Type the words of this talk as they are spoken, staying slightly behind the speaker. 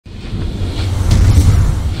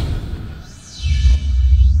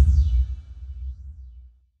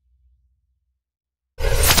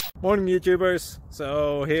Morning YouTubers.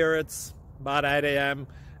 So here it's about 8 a.m.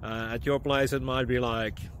 At your place it might be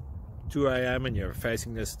like 2 a.m. and you're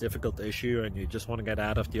facing this difficult issue and you just want to get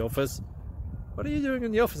out of the office. What are you doing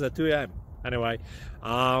in the office at 2 a.m.? Anyway,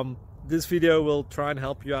 this video will try and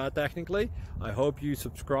help you out technically. I hope you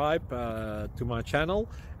subscribe to my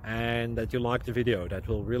channel and that you like the video. That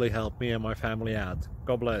will really help me and my family out.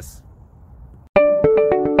 God bless.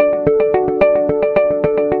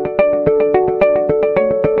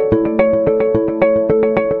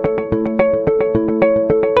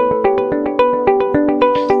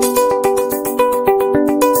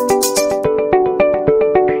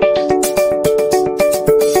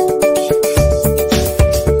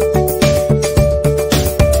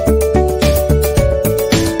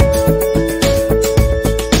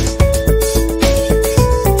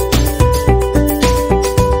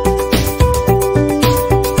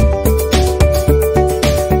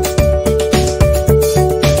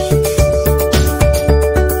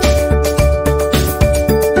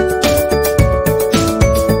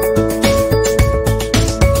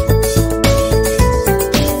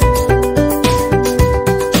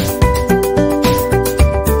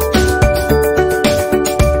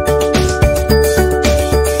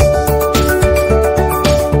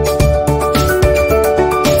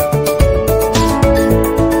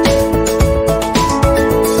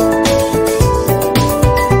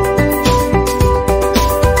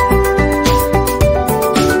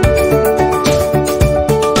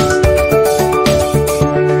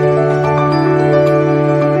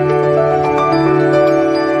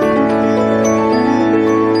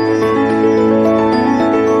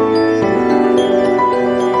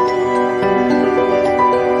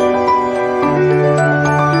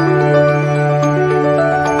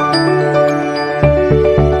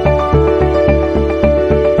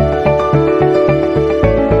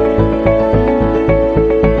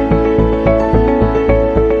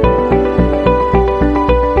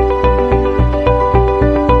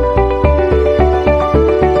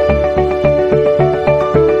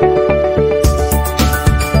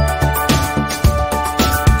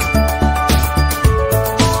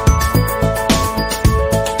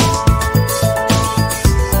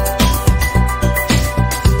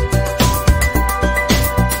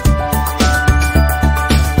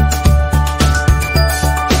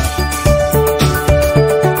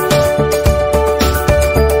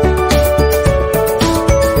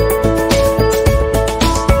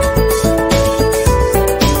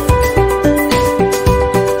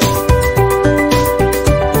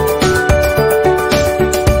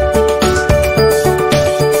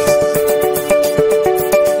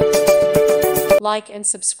 Like and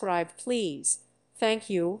subscribe, please. Thank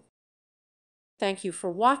you. Thank you for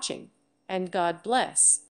watching, and God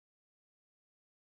bless.